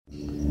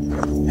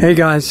Hey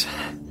guys,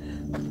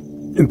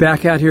 I'm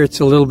back out here.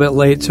 It's a little bit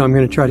late, so I'm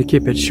going to try to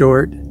keep it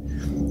short.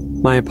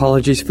 My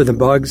apologies for the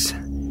bugs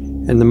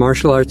and the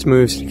martial arts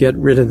moves to get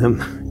rid of them.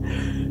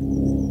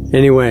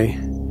 Anyway,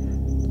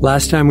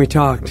 last time we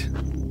talked,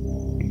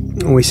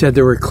 we said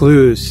there were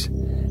clues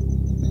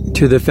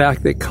to the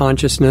fact that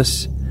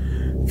consciousness,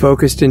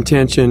 focused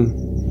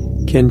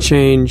intention, can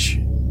change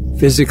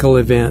physical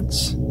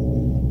events.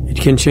 It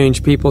can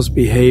change people's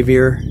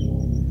behavior,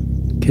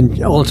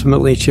 can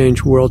ultimately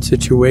change world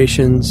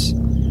situations,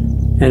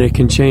 and it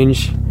can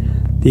change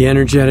the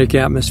energetic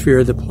atmosphere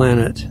of the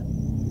planet.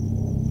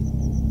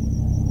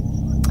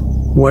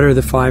 What are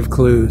the 5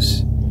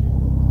 clues?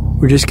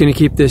 We're just going to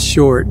keep this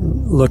short.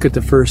 Look at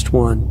the first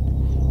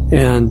one.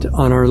 And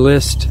on our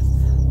list,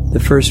 the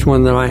first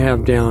one that I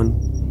have down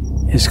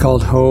is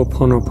called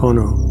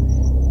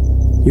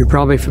Ho'oponopono. You're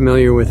probably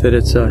familiar with it.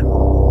 It's a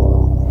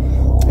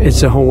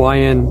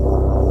Hawaiian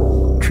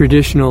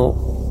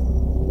traditional,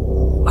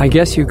 I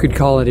guess you could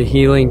call it a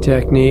healing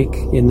technique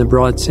in the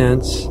broad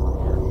sense.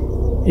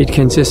 It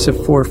consists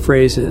of 4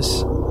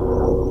 phrases.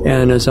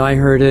 And as I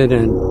heard it,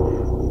 and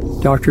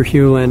Dr.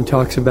 Hew Len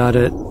talks about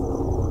it,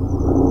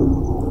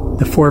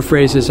 the 4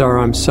 phrases are: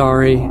 I'm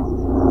sorry,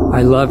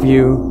 I love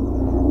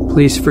you,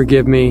 please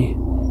forgive me,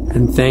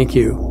 and thank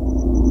you.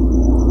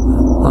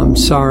 I'm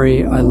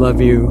sorry, I love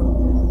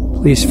you,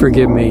 please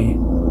forgive me,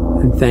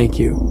 and thank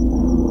you.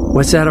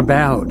 What's that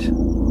about?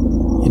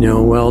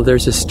 Well,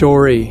 there's a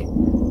story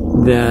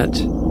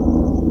that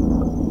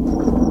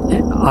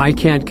I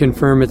can't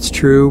confirm it's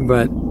true,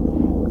 but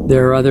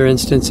there are other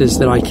instances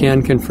that I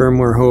can confirm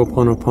where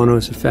Ho'oponopono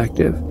is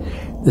effective.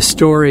 The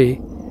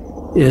story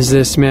is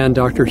this man,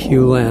 Dr.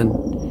 Hew Len.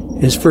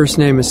 His first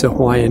name is a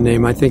Hawaiian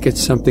name. I think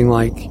it's something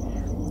like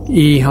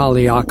E.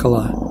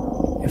 Haleakala,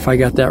 if I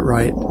got that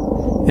right.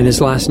 And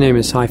his last name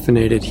is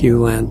hyphenated,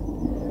 Hew Len.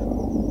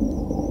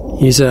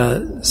 He's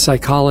a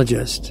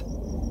psychologist.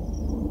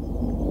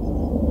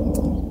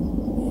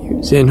 He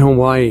was in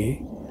Hawaii,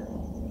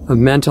 a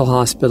mental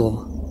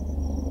hospital.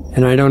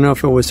 And I don't know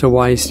if it was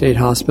Hawaii State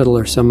Hospital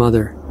or some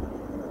other.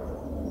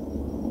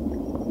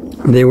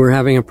 They were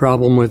having a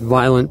problem with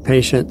violent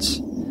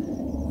patients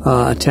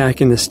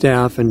attacking the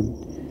staff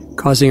and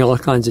causing all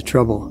kinds of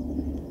trouble.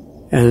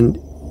 And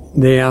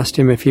they asked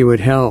him if he would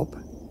help.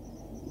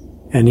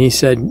 And he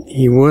said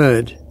he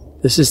would.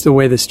 This is the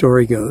way the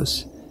story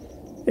goes.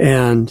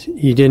 And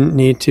he didn't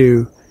need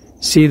to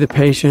see the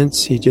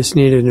patients. He just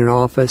needed an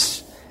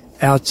office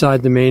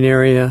outside the main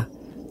area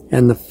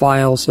and the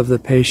files of the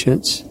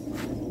patients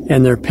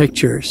and their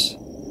pictures.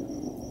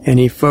 And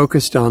he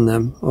focused on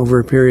them over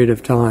a period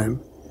of time,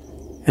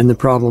 and the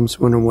problems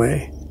went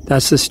away.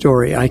 That's the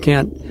story. I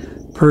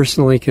can't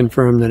personally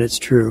confirm that it's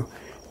true.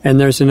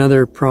 And there's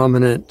another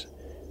prominent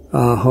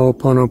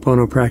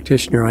Ho'oponopono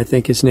practitioner. I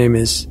think his name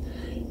is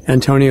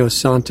Antonio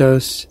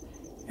Santos,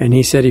 and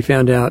he said he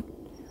found out,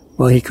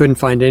 well, he couldn't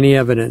find any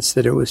evidence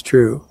that it was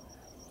true,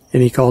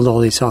 and he called all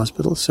these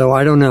hospitals. So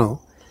I don't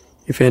know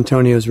if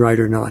Antonio's right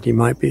or not. He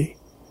might be.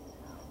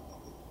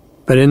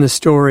 But in the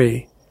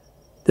story,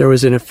 there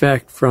was an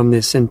effect from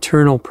this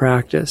internal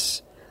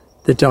practice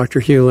that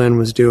Dr. Hew Len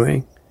was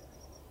doing.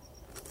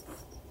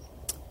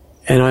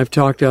 And I've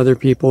talked to other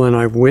people, and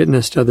I've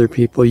witnessed other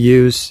people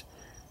use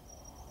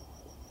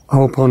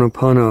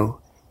Ho'oponopono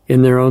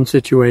in their own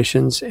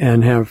situations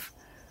and have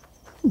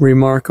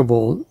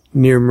remarkable,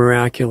 near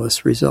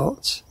miraculous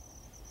results.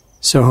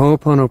 So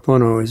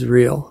Ho'oponopono is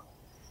real.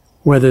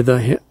 Whether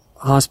the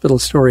hospital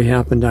story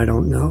happened, I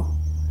don't know.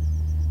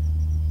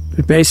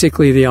 But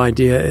basically the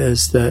idea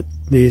is that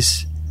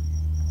these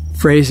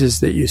phrases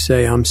that you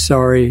say, I'm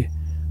sorry,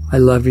 I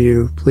love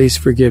you, please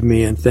forgive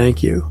me, and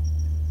thank you,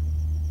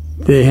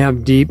 they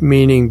have deep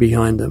meaning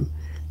behind them.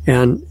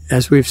 And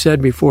as we've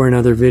said before in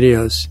other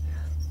videos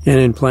and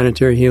in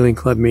Planetary Healing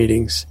Club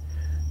meetings,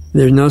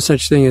 there's no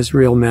such thing as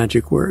real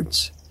magic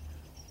words.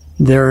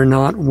 There are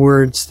not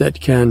words that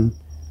can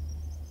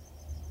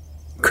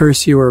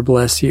curse you or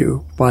bless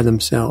you by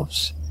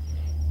themselves.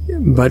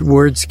 But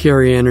words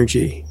carry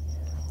energy.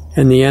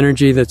 And the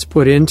energy that's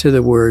put into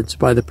the words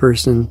by the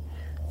person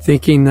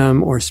thinking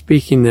them or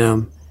speaking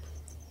them,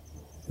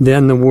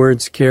 then the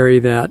words carry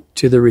that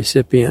to the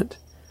recipient.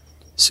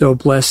 So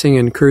blessing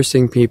and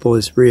cursing people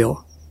is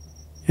real.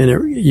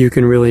 And you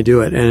can really do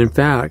it. And in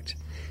fact,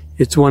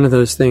 it's one of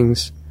those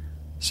things,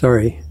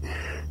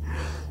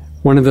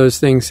 one of those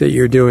things that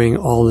you're doing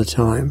all the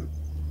time.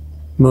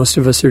 Most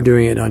of us are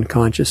doing it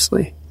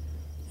unconsciously.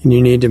 And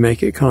you need to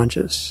make it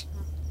conscious.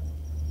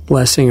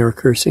 Blessing or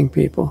cursing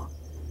people.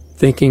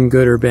 Thinking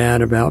good or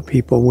bad about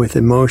people with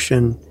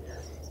emotion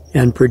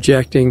and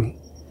projecting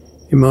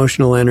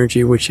emotional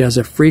energy, which has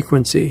a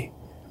frequency.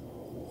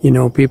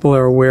 People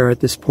are aware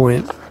at this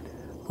point,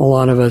 a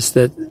lot of us,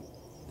 that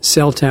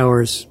cell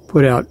towers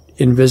put out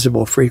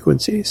invisible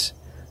frequencies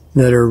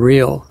that are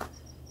real.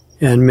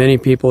 And many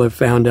people have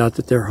found out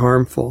that they're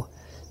harmful,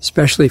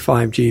 especially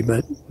 5G,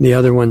 but the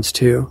other ones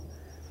too.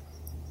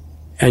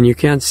 And you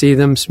can't see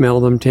them,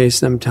 smell them,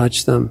 taste them,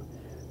 touch them.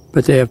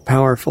 But they have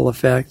powerful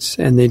effects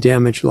and they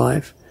damage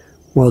life.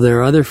 Well, there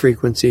are other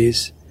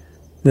frequencies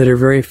that are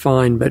very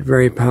fine but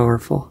very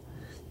powerful,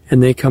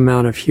 and they come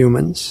out of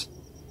humans.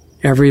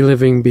 Every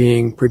living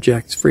being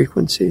projects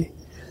frequency,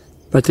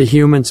 but the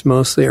humans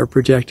mostly are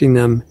projecting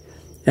them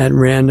at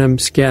random,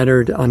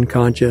 scattered,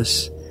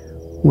 unconscious,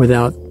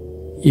 without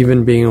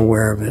even being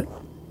aware of it.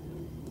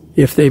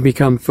 If they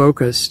become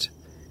focused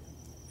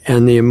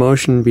and the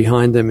emotion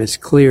behind them is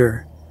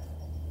clear,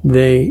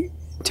 they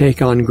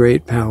take on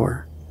great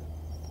power.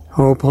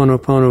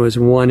 Ho'oponopono is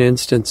one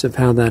instance of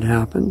how that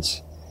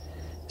happens.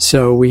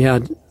 So we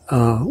had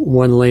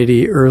one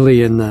lady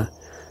early in the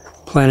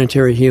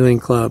Planetary Healing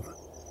Club,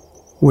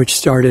 which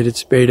started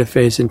its beta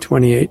phase in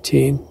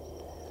 2018.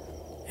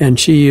 And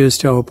she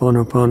used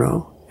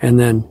Ho'oponopono and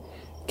then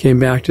came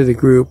back to the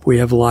group. We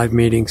have live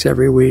meetings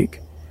every week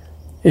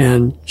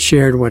and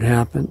shared what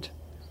happened.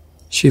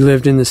 She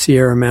lived in the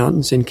Sierra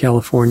Mountains in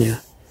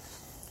California,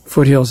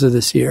 foothills of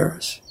the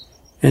Sierras.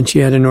 And she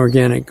had an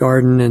organic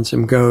garden and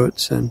some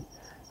goats and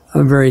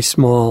a very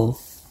small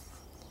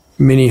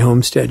mini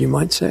homestead, you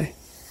might say.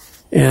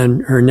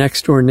 And her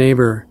next door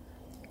neighbor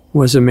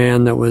was a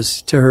man that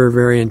was, to her,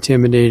 very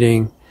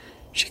intimidating.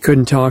 She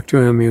couldn't talk to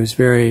him. He was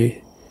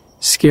very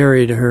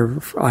scary to her.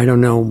 I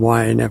don't know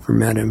why. I never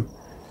met him.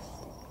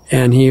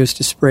 And he used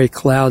to spray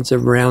clouds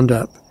of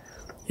Roundup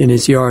in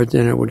his yard,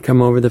 and it would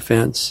come over the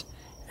fence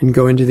and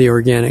go into the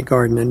organic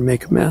garden and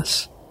make a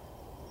mess.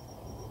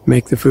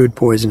 Make the food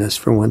poisonous,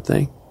 for one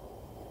thing.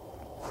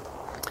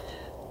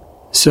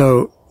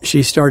 So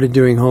she started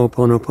doing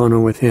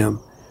Ho'oponopono with him,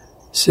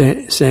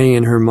 saying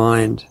in her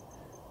mind,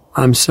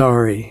 "I'm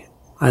sorry,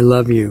 I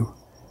love you,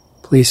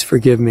 please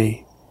forgive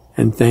me,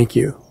 and thank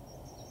you."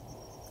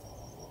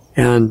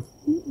 And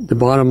the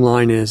bottom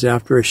line is,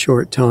 after a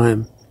short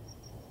time,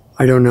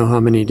 I don't know how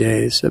many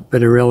days,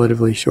 but a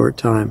relatively short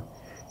time,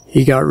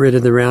 he got rid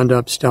of the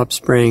Roundup, stopped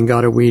spraying,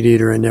 got a weed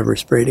eater, and never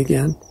sprayed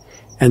again.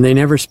 And they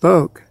never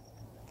spoke.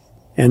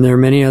 And there are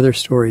many other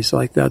stories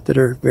like that that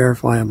are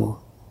verifiable.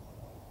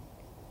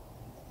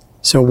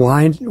 So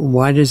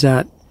why does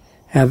that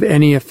have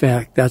any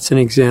effect? That's an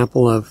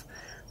example of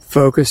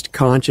focused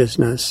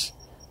consciousness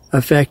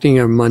affecting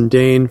a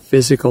mundane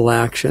physical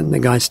action. The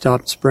guy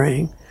stopped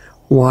spraying.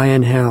 Why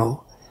and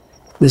how?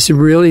 This is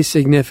really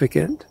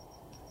significant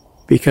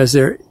because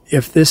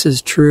if this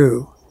is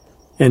true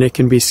and it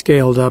can be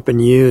scaled up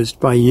and used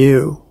by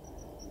you,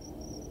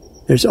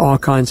 there's all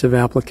kinds of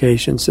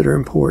applications that are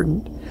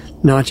important,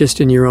 not just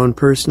in your own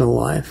personal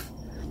life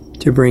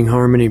to bring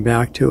harmony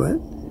back to it,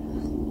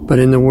 but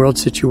in the world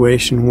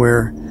situation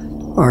where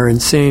our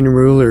insane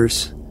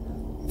rulers,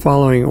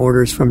 following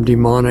orders from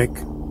demonic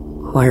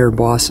higher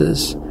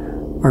bosses,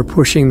 are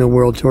pushing the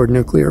world toward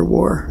nuclear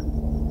war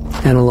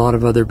and a lot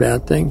of other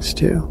bad things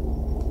too.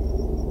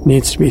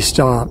 Needs to be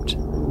stopped.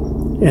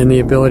 And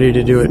the ability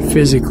to do it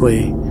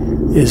physically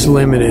is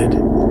limited.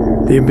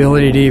 The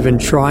ability to even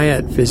try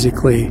it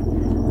physically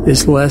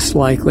is less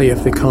likely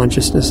if the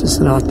consciousness is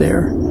not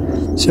there.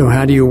 So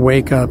how do you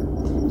wake up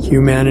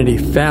humanity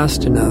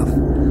fast enough,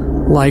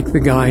 like the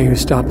guy who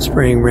stopped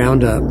spraying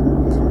Roundup,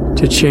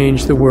 to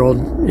change the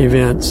world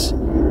events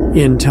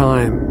in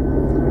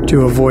time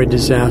to avoid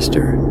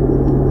disaster?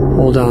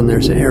 Hold on,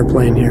 there's an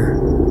airplane here.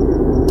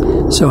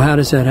 So how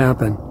does that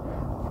happen?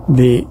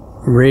 The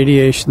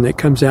radiation that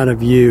comes out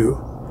of you,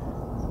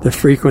 the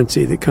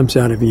frequency that comes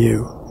out of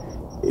you,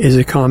 is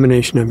a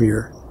combination of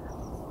your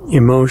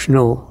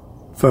emotional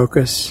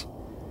focus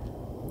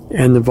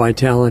and the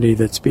vitality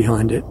that's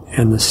behind it,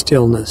 and the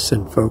stillness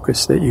and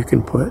focus that you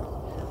can put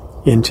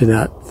into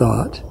that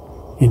thought,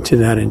 into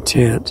that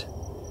intent.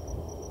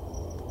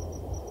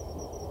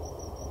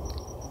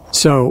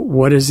 So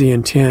what is the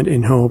intent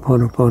in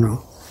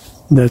Ho'oponopono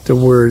that the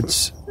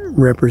words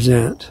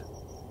represent?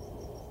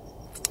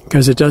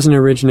 Because it doesn't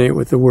originate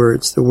with the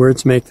words. The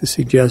words make the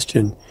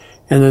suggestion,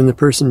 and then the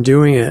person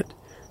doing it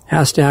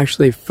has to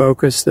actually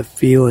focus the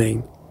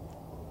feeling,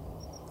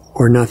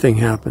 or nothing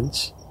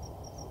happens.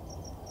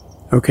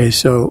 Okay,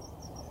 so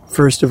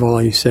first of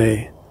all you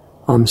say,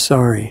 "I'm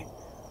sorry."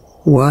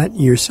 What?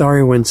 You're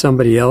sorry when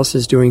somebody else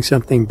is doing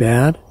something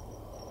bad?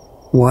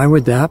 Why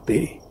would that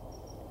be?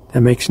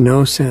 That makes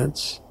no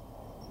sense.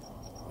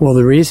 Well,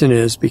 the reason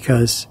is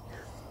because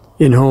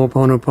in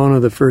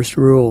Ho'oponopono, the first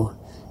rule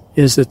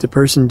is that the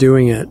person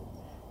doing it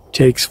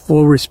takes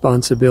full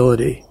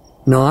responsibility,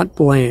 not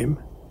blame,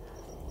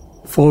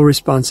 full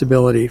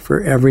responsibility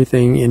for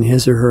everything in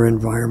his or her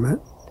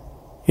environment,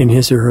 in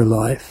his or her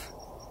life.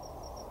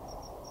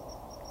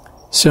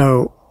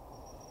 So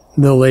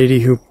the lady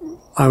who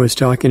I was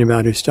talking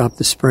about who stopped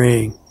the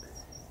spraying,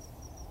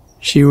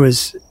 she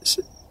was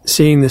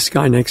seeing this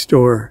guy next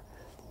door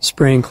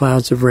spraying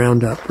clouds of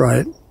Roundup,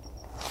 right?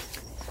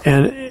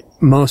 And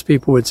most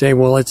people would say,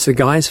 well, it's the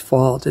guy's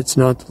fault. It's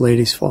not the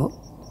lady's fault.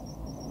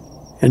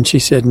 And she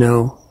said,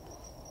 no,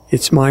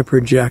 it's my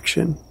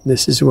projection.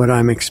 This is what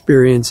I'm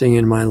experiencing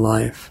in my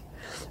life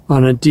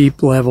on a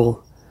deep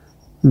level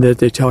that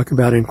they talk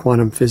about in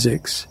quantum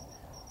physics.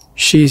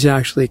 She's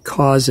actually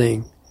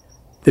causing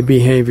the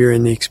behavior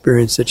and the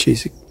experience that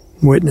she's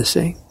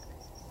witnessing.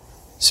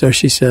 So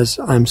she says,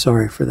 I'm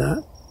sorry for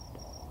that.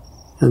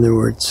 In other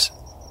words,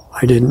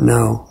 I didn't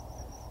know.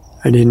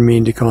 I didn't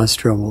mean to cause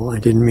trouble. I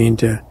didn't mean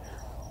to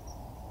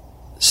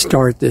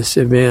start this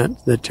event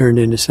that turned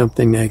into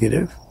something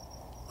negative.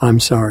 I'm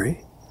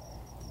sorry.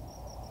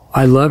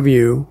 I love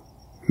you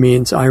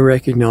means I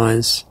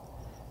recognize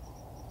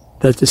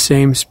that the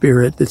same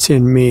spirit that's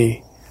in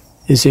me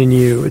is in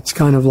you. It's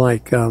kind of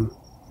like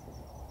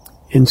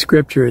in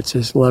Scripture it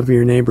says, love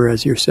your neighbor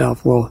as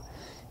yourself. Well,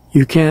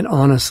 you can't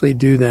honestly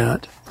do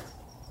that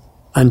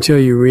until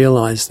you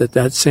realize that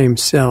that same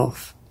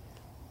self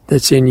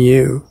that's in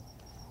you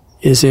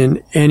is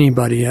in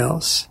anybody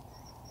else,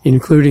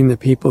 including the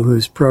people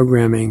whose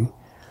programming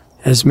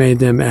has made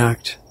them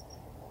act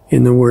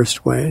in the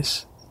worst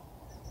ways.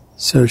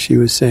 So she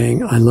was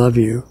saying, I love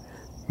you,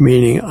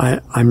 meaning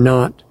I'm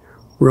not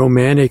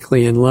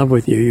romantically in love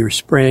with you. You're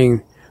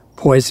spraying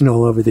poison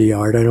all over the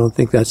yard. I don't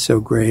think that's so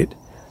great.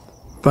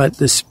 But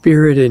the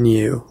spirit in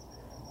you,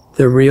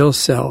 the real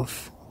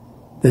self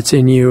that's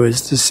in you,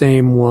 is the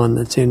same one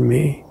that's in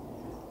me.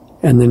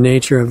 And the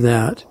nature of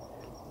that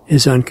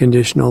is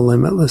unconditional,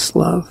 limitless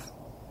love.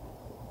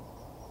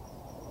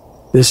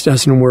 This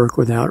doesn't work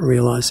without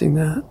realizing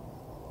that.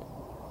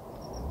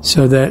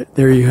 So that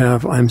there you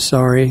have, I'm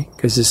sorry,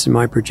 because this is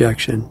my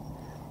projection.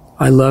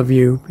 I love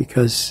you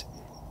because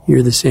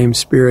you're the same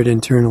spirit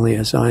internally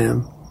as I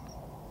am.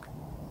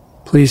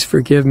 Please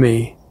forgive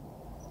me.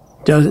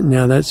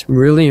 Now that's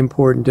really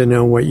important to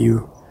know what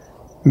you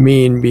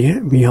mean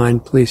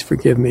behind please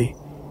forgive me.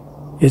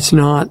 It's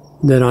not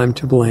that I'm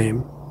to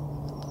blame.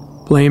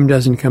 Blame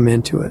doesn't come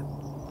into it.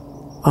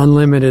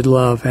 Unlimited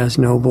love has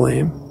no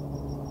blame,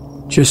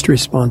 just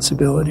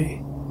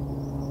responsibility.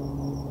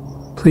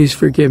 Please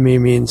forgive me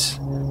means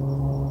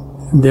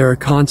there are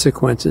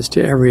consequences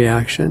to every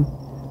action,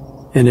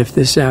 and if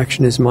this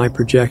action is my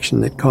projection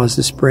that caused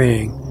the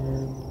spraying,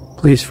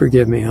 please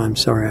forgive me. I'm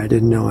sorry, I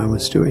didn't know I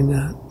was doing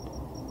that.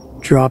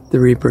 Drop the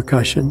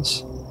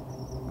repercussions.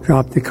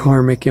 Drop the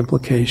karmic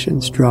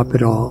implications. Drop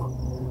it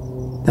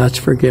all. That's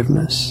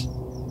forgiveness.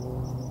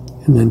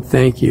 And then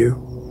thank you.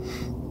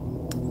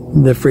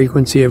 The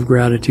frequency of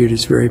gratitude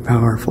is very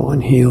powerful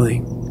and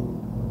healing.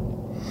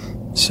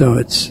 So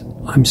it's,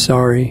 I'm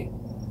sorry,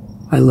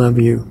 I love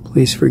you,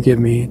 please forgive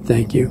me,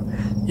 thank you.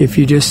 If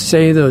you just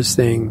say those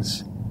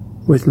things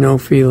with no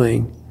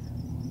feeling,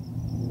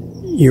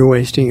 you're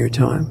wasting your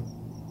time.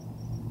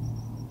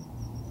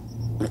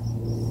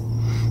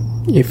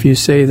 If you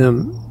say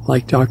them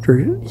like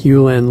Dr.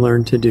 Hugh Len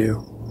learned to do,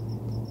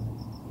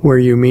 where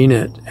you mean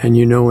it and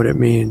you know what it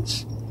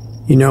means,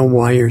 you know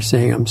why you're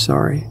saying I'm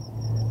sorry.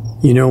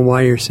 You know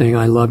why you're saying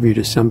I love you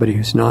to somebody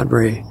who's not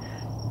very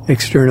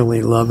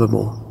externally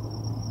lovable.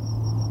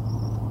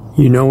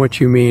 You know what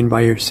you mean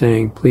by your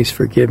saying, please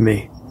forgive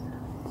me.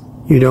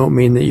 You don't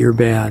mean that you're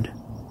bad.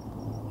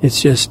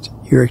 It's just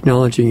you're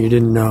acknowledging you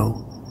didn't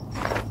know.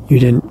 You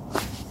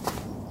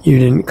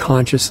didn't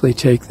consciously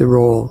take the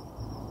role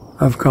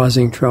of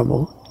causing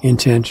trouble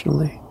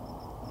intentionally.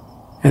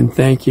 And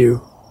thank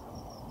you.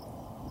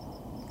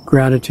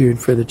 Gratitude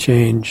for the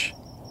change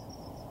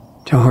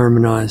to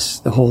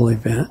harmonize the whole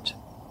event.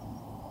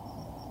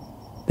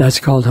 That's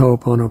called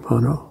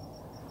Ho'oponopono.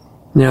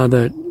 Now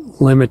the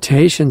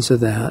limitations of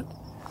that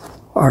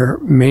are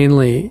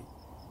mainly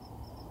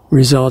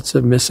results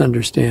of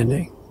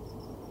misunderstanding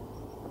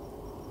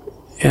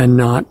and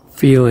not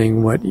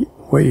feeling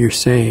what you're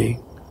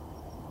saying.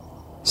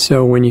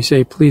 So when you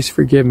say, please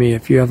forgive me,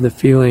 if you have the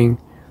feeling,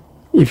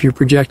 if you're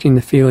projecting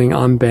the feeling,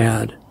 I'm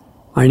bad,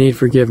 I need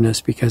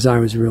forgiveness because I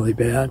was really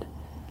bad,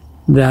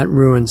 that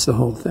ruins the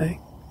whole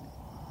thing.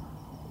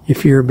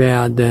 If you're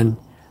bad, then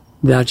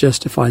that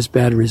justifies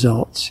bad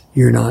results.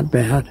 You're not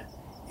bad.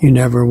 You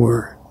never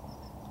were.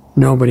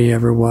 Nobody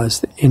ever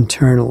was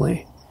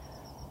internally.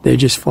 They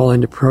just fall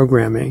into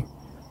programming.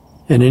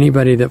 And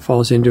anybody that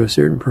falls into a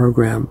certain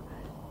program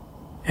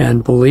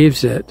and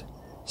believes it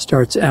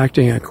starts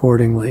acting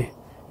accordingly.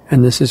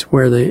 And this is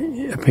where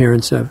the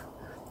appearance of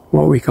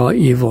what we call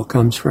evil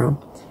comes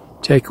from.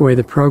 Take away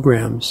the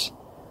programs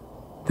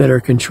that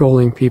are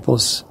controlling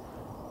people's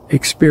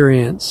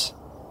experience,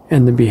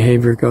 and the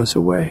behavior goes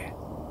away.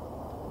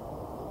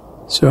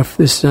 So if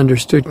this is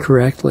understood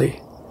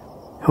correctly,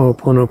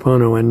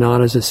 Ho'oponopono, and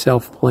not as a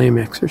self-blame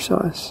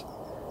exercise,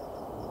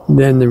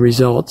 then the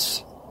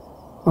results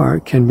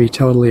can be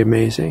totally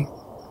amazing.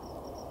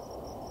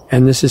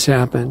 And this has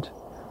happened,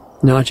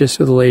 not just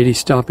with the lady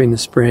stopping the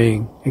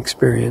spraying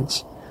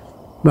experience,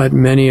 but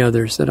many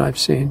others that I've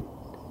seen.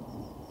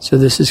 So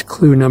this is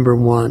clue number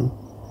one,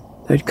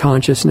 that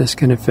consciousness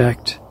can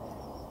affect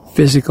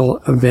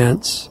physical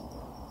events,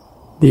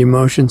 the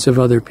emotions of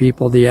other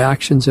people, the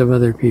actions of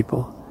other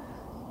people,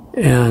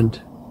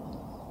 and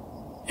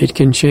it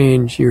can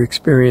change your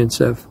experience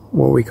of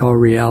what we call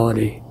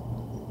reality.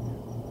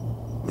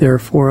 There are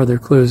 4 other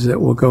clues that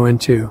we'll go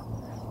into,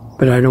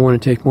 but I don't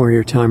want to take more of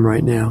your time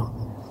right now.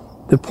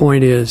 The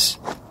point is,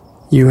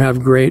 you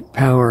have great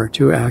power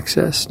to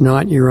access,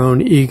 not your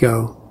own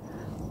ego,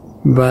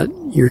 but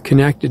you're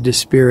connected to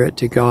Spirit,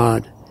 to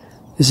God.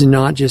 This is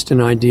not just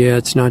an idea,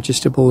 it's not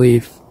just a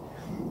belief.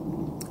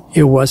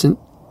 It wasn't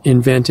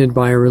invented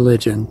by a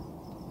religion.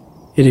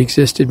 It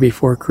existed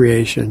before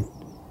creation,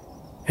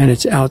 and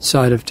it's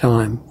outside of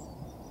time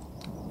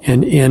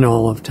and in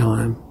all of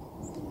time.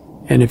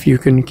 And if you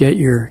can get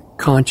your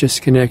conscious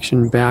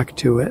connection back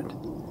to it,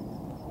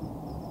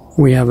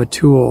 we have a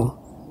tool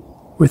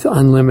with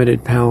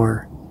unlimited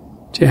power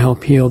to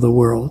help heal the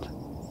world.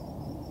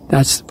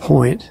 That's the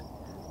point.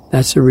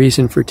 That's the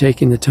reason for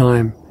taking the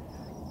time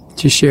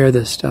to share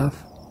this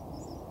stuff.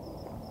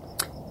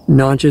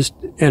 Not just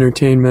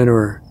entertainment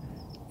or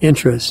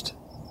interest.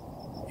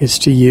 It's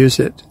to use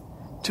it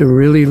to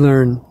really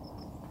learn,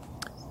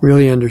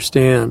 really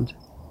understand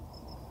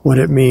what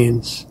it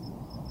means,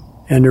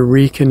 and to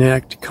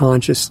reconnect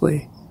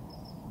consciously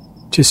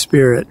to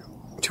spirit,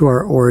 to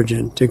our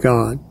origin, to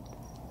God.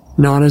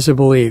 Not as a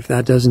belief,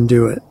 that doesn't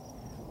do it.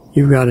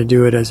 You've got to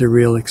do it as a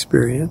real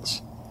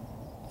experience.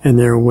 And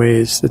there are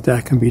ways that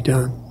that can be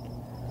done.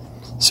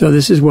 So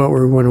this is what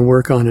we're going to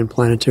work on in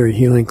Planetary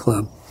Healing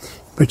Club.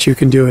 But you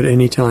can do it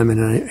anytime,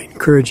 and I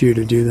encourage you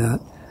to do that.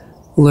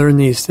 Learn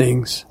these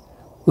things.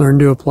 Learn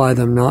to apply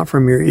them not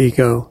from your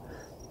ego,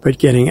 but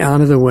getting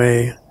out of the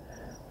way,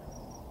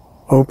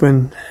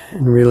 open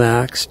and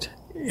relaxed,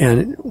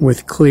 and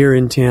with clear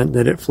intent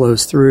that it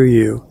flows through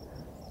you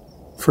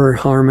for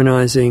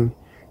harmonizing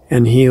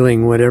and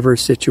healing whatever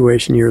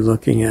situation you're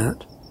looking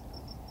at.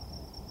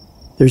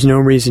 There's no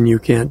reason you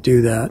can't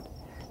do that.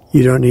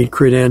 You don't need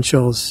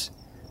credentials.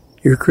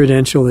 Your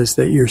credential is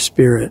that you're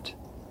spirit.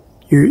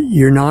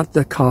 You're not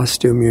the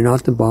costume. You're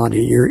not the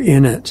body. You're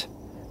in it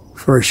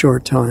for a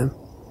short time.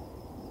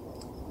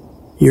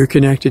 You're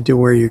connected to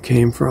where you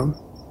came from.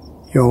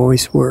 You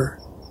always were.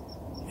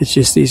 It's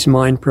just these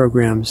mind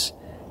programs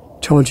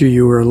told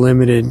you were a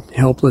limited,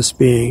 helpless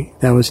being.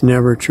 That was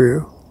never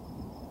true.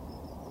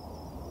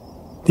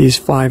 These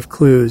 5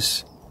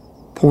 clues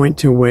point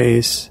to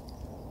ways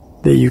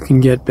that you can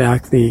get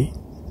back the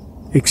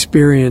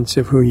experience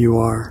of who you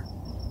are.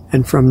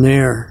 And from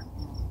there,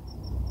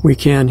 we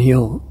can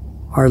heal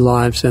our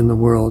lives and the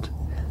world.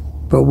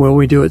 But will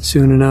we do it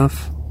soon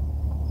enough?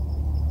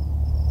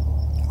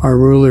 Our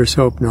rulers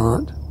hope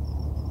not.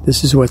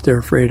 This is what they're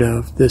afraid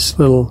of. This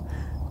little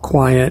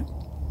quiet,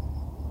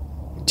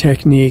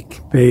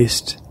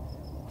 technique-based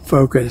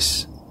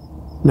focus.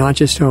 Not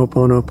just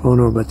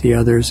Ho'oponopono, but the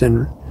others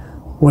and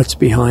what's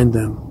behind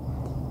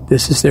them.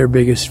 This is their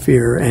biggest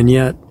fear, and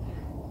yet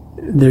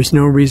there's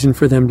no reason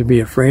for them to be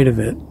afraid of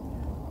it,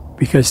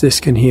 because this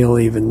can heal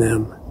even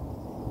them.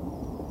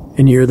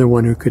 And you're the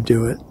one who could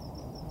do it.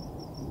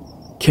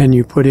 Can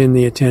you put in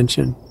the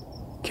attention?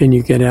 Can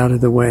you get out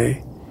of the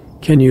way?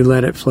 Can you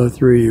let it flow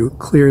through you,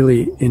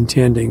 clearly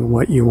intending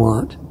what you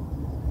want?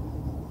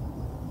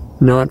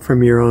 Not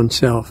from your own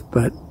self,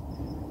 but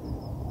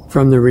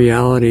from the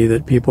reality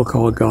that people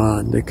call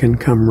God, that can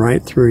come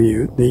right through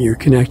you, that you're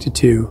connected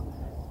to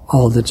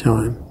all the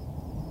time.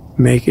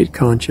 Make it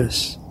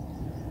conscious.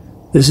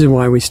 This is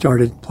why we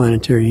started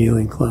Planetary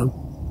Healing Club.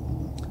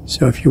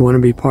 So if you want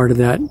to be part of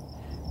that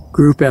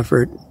group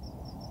effort,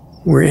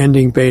 we're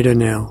ending beta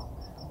now.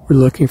 We're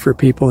looking for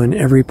people in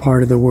every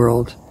part of the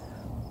world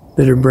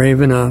that are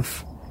brave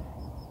enough,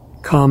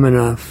 calm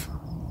enough,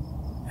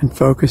 and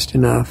focused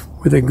enough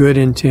with a good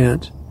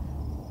intent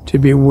to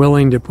be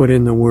willing to put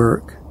in the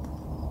work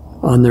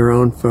on their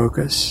own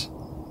focus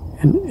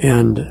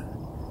and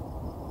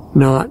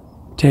not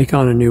take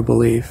on a new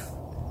belief,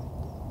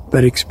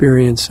 but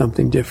experience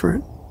something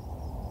different.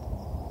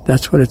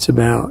 That's what it's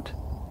about.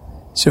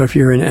 So if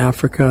you're in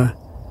Africa,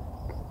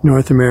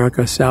 North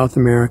America, South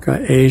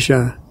America,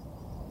 Asia,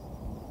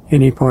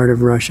 any part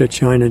of Russia,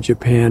 China,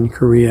 Japan,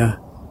 Korea,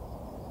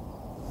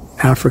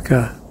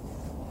 Africa.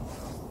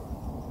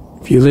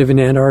 If you live in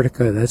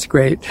Antarctica, that's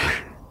great.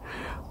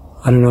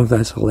 I don't know if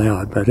that's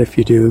allowed, but if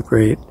you do,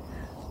 great.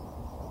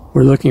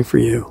 We're looking for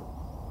you.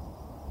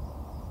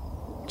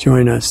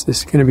 Join us. This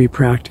is going to be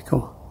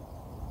practical.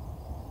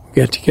 We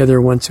get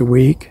together once a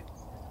week,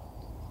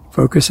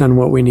 focus on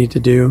what we need to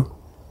do,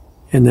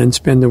 and then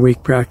spend the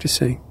week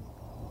practicing.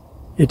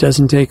 It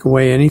doesn't take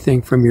away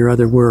anything from your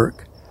other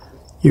work.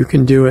 You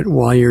can do it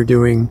while you're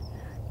doing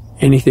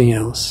anything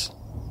else.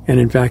 And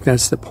in fact,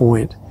 that's the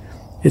point.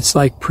 It's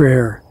like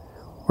prayer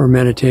or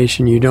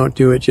meditation. You don't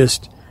do it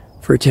just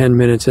for 10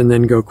 minutes and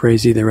then go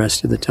crazy the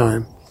rest of the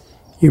time.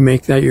 You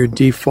make that your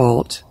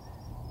default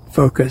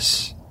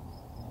focus.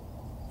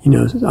 You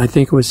know, I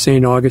think it was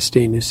St.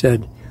 Augustine who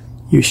said,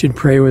 you should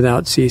pray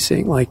without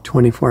ceasing, like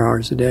 24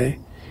 hours a day.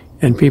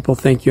 And people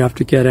think you have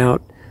to get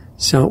out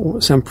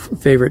some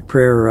favorite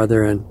prayer or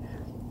other and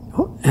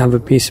have a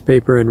piece of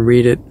paper and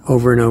read it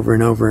over and over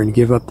and over and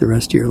give up the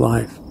rest of your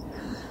life.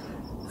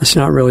 That's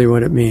not really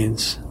what it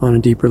means on a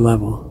deeper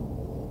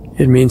level.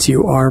 It means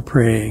you are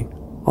praying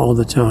all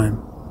the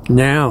time.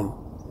 Now,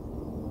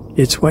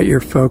 it's what you're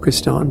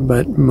focused on,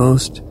 but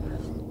most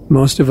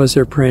of us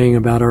are praying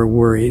about our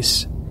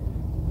worries.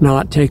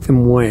 Not take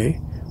them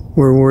away.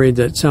 We're worried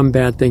that some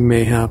bad thing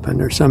may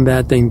happen, or some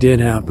bad thing did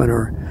happen,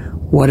 or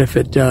what if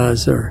it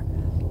does, or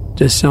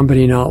does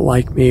somebody not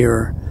like me,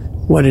 or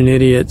what an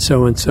idiot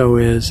so-and-so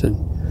is, and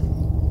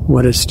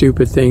what a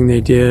stupid thing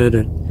they did.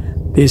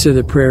 And these are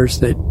the prayers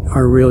that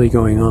are really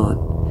going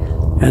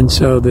on. And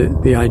so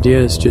the idea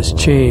is just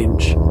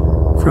change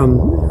from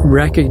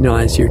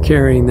recognize you're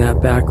carrying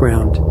that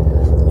background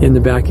in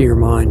the back of your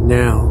mind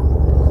now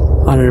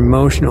on an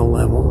emotional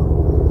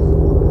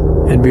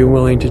level and be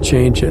willing to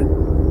change it.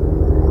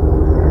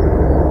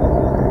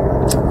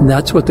 And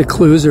that's what the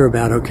clues are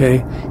about,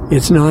 okay?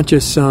 It's not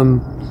just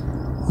some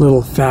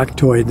little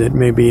factoid that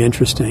may be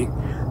interesting.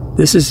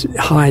 This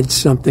hides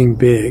something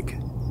big.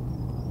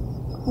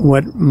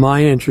 What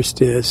my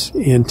interest is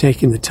in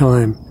taking the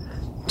time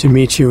to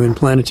meet you in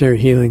Planetary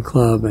Healing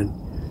Club and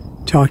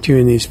talk to you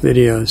in these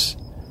videos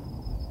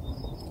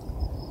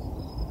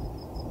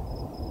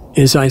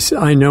is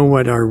I know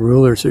what our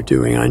rulers are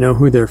doing. I know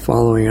who they're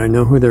following. I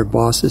know who their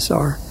bosses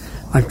are.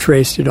 I've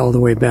traced it all the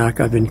way back.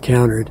 I've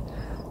encountered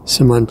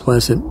some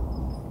unpleasant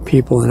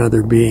people and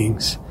other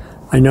beings.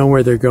 I know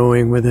where they're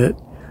going with it,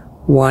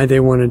 why they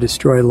want to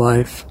destroy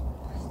life,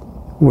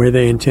 where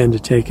they intend to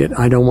take it.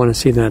 I don't want to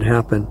see that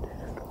happen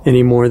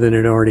any more than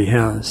it already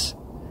has.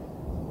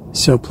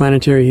 So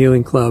Planetary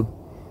Healing Club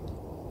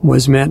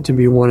was meant to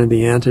be one of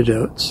the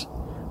antidotes,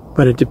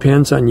 but it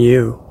depends on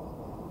you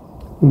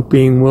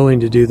being willing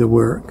to do the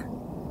work.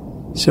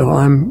 So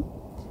I'm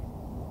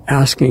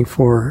asking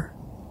for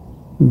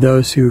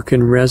those who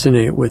can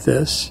resonate with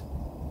this,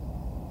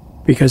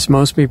 because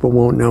most people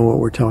won't know what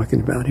we're talking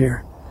about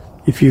here.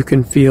 If you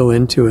can feel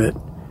into it,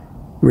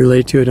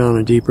 relate to it on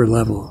a deeper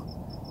level,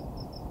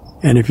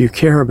 and if you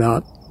care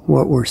about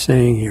what we're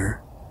saying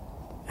here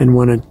and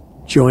want to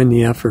join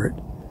the effort,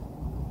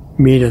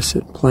 meet us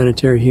at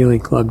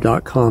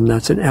planetaryhealingclub.com.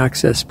 That's an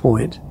access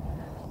point.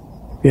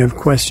 If you have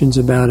questions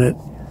about it,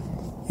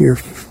 you're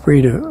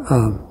free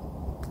to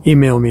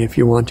email me if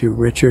you want to,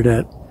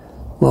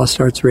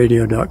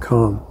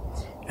 richard@lostartsradio.com.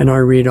 And I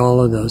read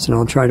all of those, and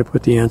I'll try to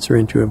put the answer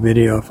into a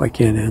video if I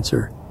can't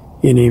answer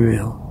in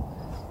email.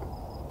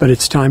 But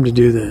it's time to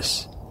do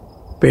this.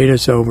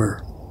 Beta's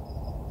over.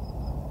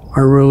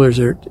 Our rulers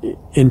are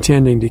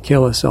intending to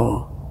kill us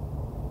all.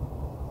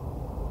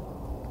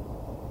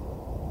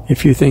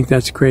 If you think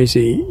that's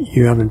crazy,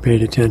 you haven't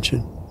paid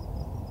attention.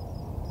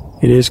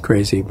 It is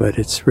crazy, but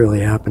it's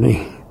really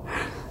happening.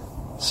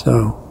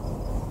 So,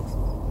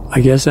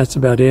 I guess that's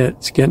about it.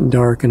 It's getting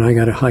dark and I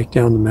gotta hike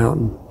down the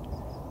mountain.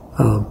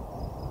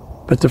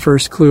 But the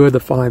first clue of the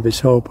 5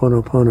 is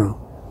Ho'oponopono,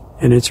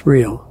 and it's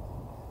real.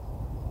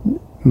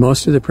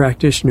 Most of the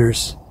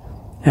practitioners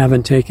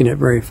haven't taken it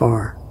very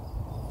far,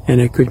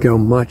 and it could go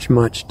much,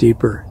 much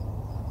deeper.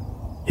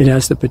 It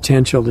has the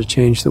potential to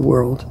change the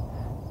world,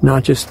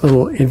 not just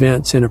little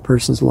events in a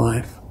person's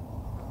life.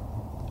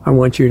 I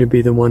want you to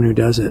be the one who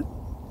does it.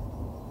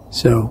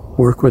 So,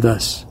 work with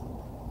us.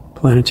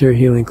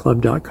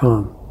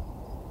 PlanetaryHealingClub.com.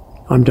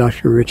 I'm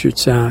Dr. Richard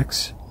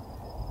Sachs.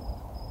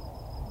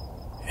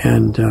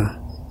 And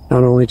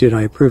not only did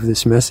I approve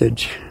this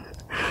message,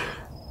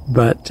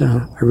 but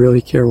I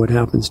really care what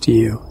happens to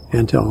you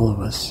and to all of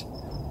us.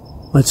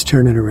 Let's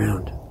turn it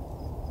around.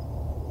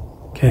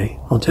 Okay,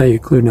 I'll tell you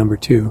clue number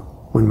 2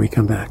 when we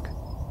come back.